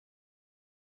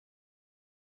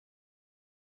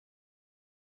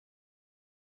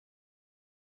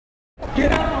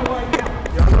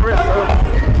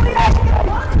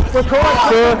Record!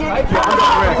 Sir,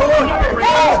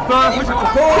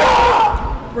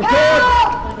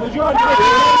 you're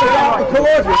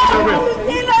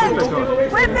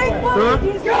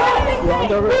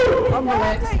under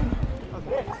arrest.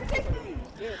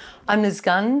 I'm Ms.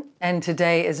 Gunn, and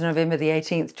today is November the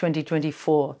 18th,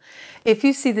 2024. If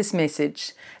you see this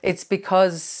message, it's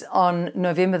because on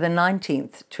November the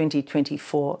 19th,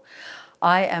 2024,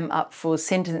 I am up for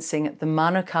sentencing at the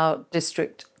Manukau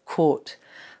District Court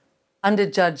under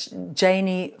Judge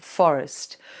Janie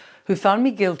Forrest, who found me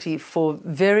guilty for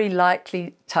very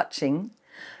lightly touching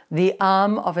the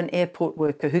arm of an airport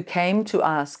worker who came to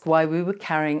ask why we were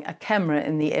carrying a camera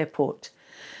in the airport.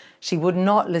 She would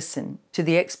not listen to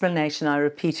the explanation I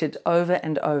repeated over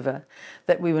and over,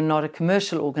 that we were not a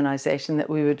commercial organisation, that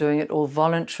we were doing it all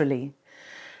voluntarily.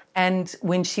 And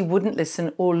when she wouldn't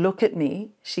listen or look at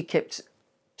me, she kept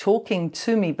talking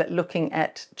to me but looking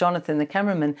at Jonathan, the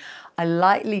cameraman. I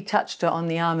lightly touched her on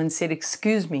the arm and said,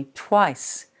 "Excuse me,"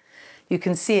 twice. You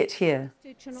can see it here.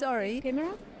 Sorry.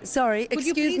 Camera? Sorry,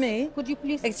 excuse me. Could you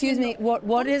please? Excuse me.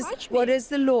 What is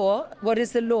the law? What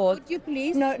is the law? Could you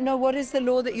please? No. What is the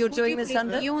law that you're doing this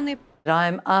under?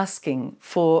 I'm asking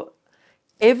for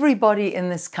everybody in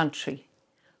this country,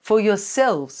 for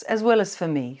yourselves as well as for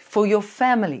me, for your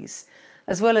families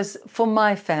as well as for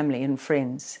my family and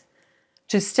friends,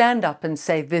 to stand up and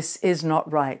say this is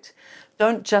not right.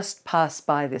 Don't just pass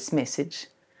by this message.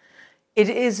 It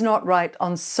is not right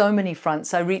on so many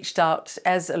fronts. I reached out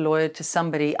as a lawyer to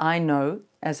somebody I know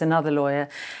as another lawyer,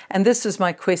 and this was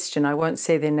my question. I won't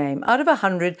say their name. Out of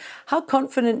 100, how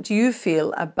confident do you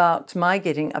feel about my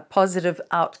getting a positive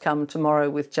outcome tomorrow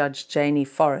with Judge Janie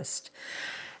Forrest?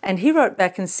 And he wrote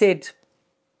back and said,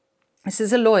 this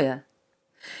is a lawyer,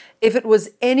 if it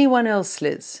was anyone else,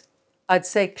 Liz, I'd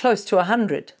say close to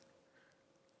 100.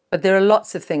 But there are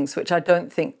lots of things which I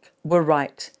don't think were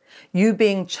right. You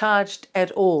being charged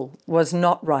at all was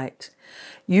not right.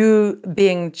 You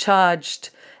being charged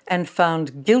and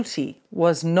found guilty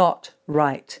was not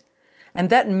right. And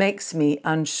that makes me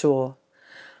unsure.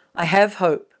 I have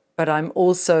hope, but I'm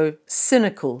also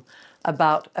cynical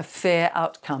about a fair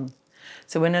outcome.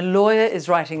 So when a lawyer is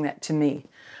writing that to me,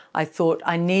 I thought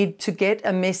I need to get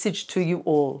a message to you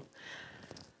all.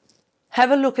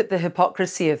 Have a look at the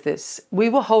hypocrisy of this. We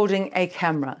were holding a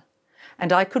camera,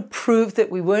 and I could prove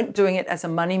that we weren't doing it as a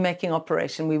money-making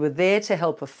operation. We were there to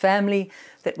help a family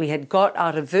that we had got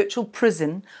out of virtual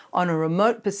prison on a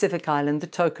remote Pacific island, the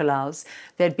Tokalaus.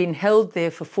 They'd been held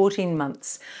there for 14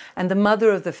 months, and the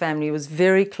mother of the family was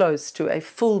very close to a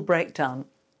full breakdown.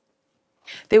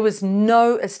 There was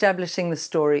no establishing the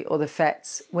story or the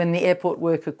facts when the airport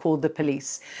worker called the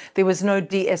police. There was no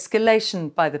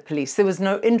de-escalation by the police. There was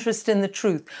no interest in the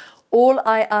truth. All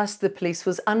I asked the police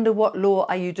was, under what law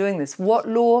are you doing this? What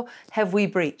law have we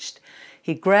breached?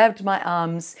 He grabbed my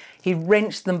arms. He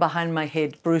wrenched them behind my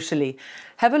head brutally.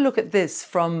 Have a look at this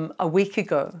from a week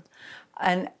ago.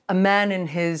 And a man in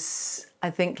his, I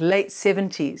think, late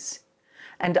 70s.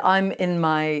 And I'm in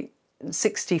my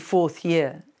 64th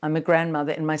year. I'm a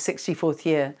grandmother in my 64th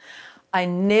year. I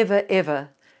never, ever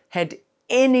had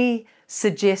any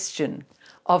suggestion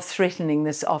of threatening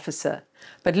this officer.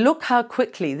 But look how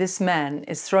quickly this man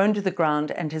is thrown to the ground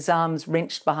and his arms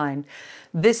wrenched behind.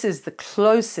 This is the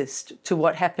closest to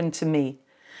what happened to me.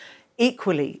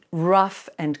 Equally rough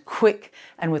and quick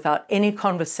and without any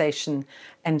conversation,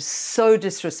 and so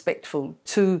disrespectful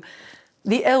to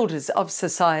the elders of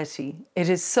society. It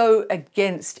is so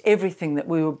against everything that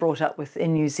we were brought up with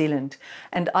in New Zealand.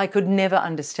 And I could never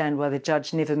understand why the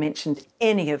judge never mentioned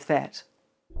any of that.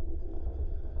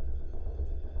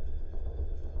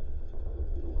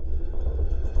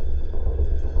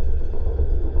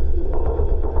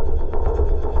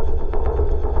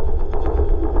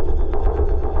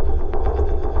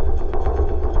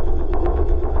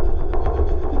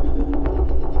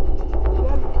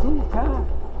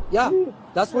 Yeah,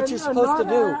 that's what you're supposed to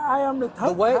do. I am the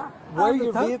The way where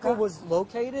your vehicle was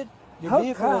located, your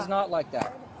vehicle was not like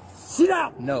that. Sit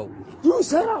down. No. You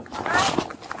sit down.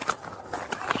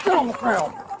 Get on the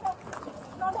ground.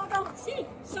 No. See,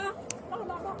 sir. No.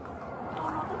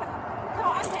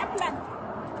 Call an ambulance.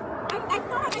 Anh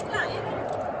có đánh lại.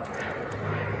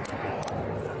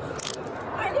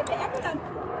 I need the ambulance.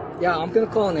 Yeah, I'm gonna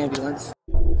call an ambulance.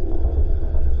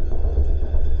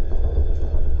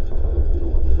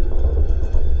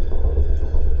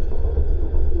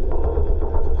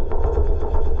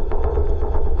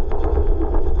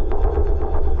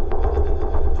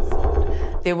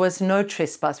 There There was no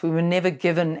trespass. We were never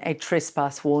given a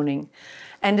trespass warning.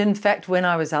 And in fact, when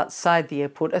I was outside the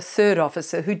airport, a third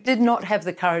officer who did not have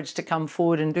the courage to come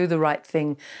forward and do the right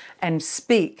thing and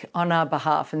speak on our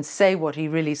behalf and say what he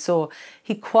really saw,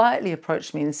 he quietly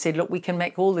approached me and said, look, we can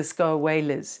make all this go away,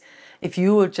 Liz, if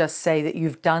you will just say that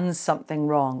you've done something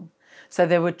wrong. So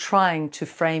they were trying to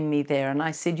frame me there. And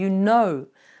I said, you know,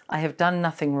 I have done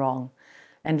nothing wrong,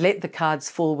 and let the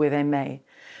cards fall where they may.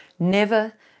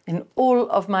 Never in all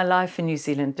of my life in New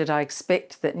Zealand did I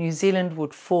expect that New Zealand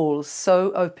would fall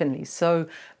so openly, so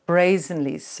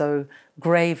brazenly, so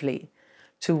gravely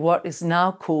to what is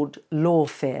now called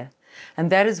lawfare.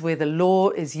 And that is where the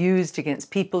law is used against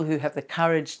people who have the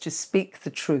courage to speak the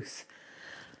truth.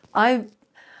 I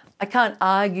can't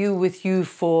argue with you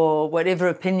for whatever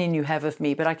opinion you have of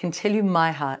me, but I can tell you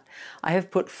my heart. I have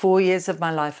put 4 years of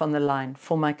my life on the line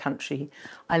for my country.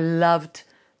 I loved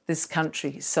this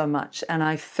country so much, and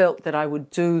I felt that I would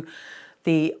do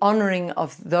the honouring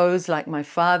of those like my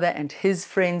father and his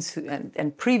friends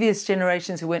and previous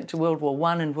generations who went to World War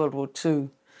I and World War II.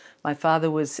 My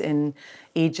father was in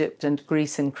Egypt and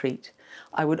Greece and Crete.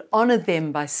 I would honour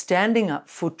them by standing up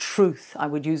for truth. I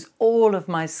would use all of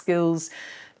my skills,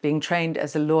 being trained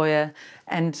as a lawyer,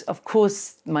 and of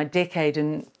course my decade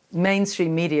in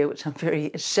mainstream media, which I'm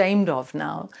very ashamed of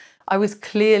now. I was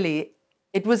clearly,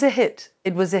 it was a hit.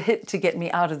 It was a hit to get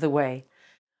me out of the way.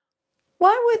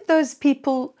 Why would those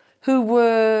people who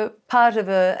were part of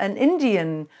an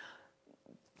Indian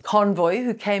convoy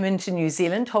who came into New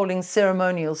Zealand holding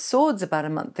ceremonial swords about a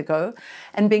month ago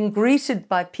and being greeted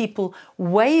by people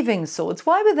waving swords,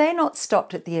 why were they not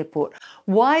stopped at the airport?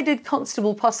 Why did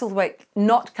Constable Postlethwaite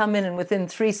not come in and within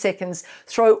 3 seconds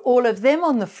throw all of them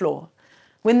on the floor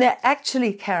when they're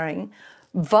actually carrying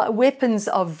weapons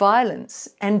of violence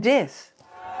and death?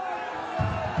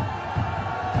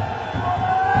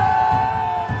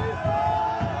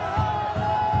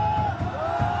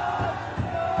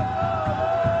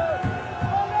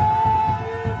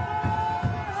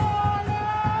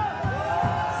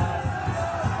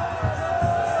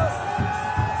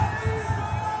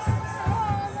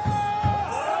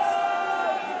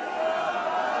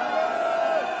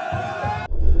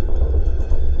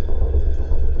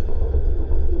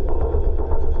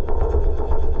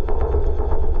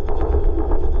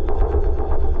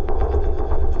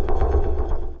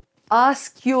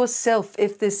 Ask yourself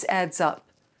if this adds up.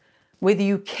 Whether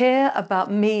you care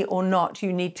about me or not,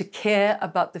 you need to care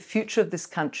about the future of this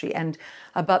country and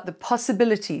about the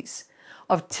possibilities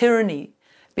of tyranny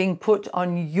being put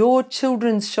on your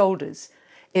children's shoulders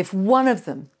if one of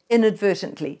them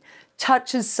inadvertently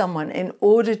touches someone in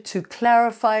order to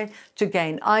clarify, to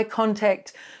gain eye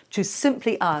contact, to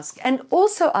simply ask. And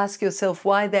also ask yourself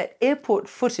why that airport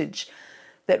footage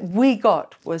that we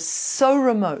got was so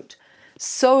remote,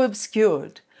 so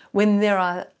obscured, when there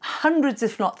are hundreds,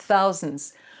 if not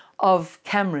thousands, of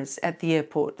cameras at the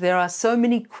airport. There are so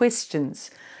many questions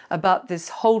about this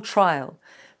whole trial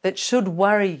that should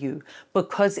worry you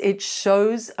because it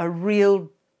shows a real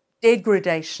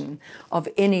degradation of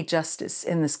any justice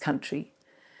in this country.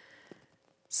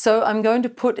 So I'm going to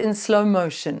put in slow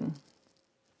motion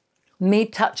me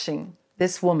touching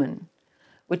this woman,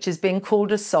 which is being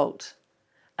called assault,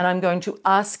 and I'm going to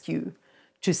ask you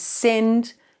to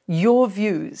send your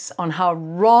views on how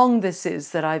wrong this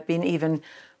is that I've been even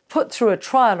put through a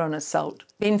trial on assault,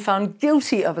 been found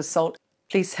guilty of assault.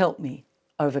 Please help me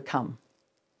overcome.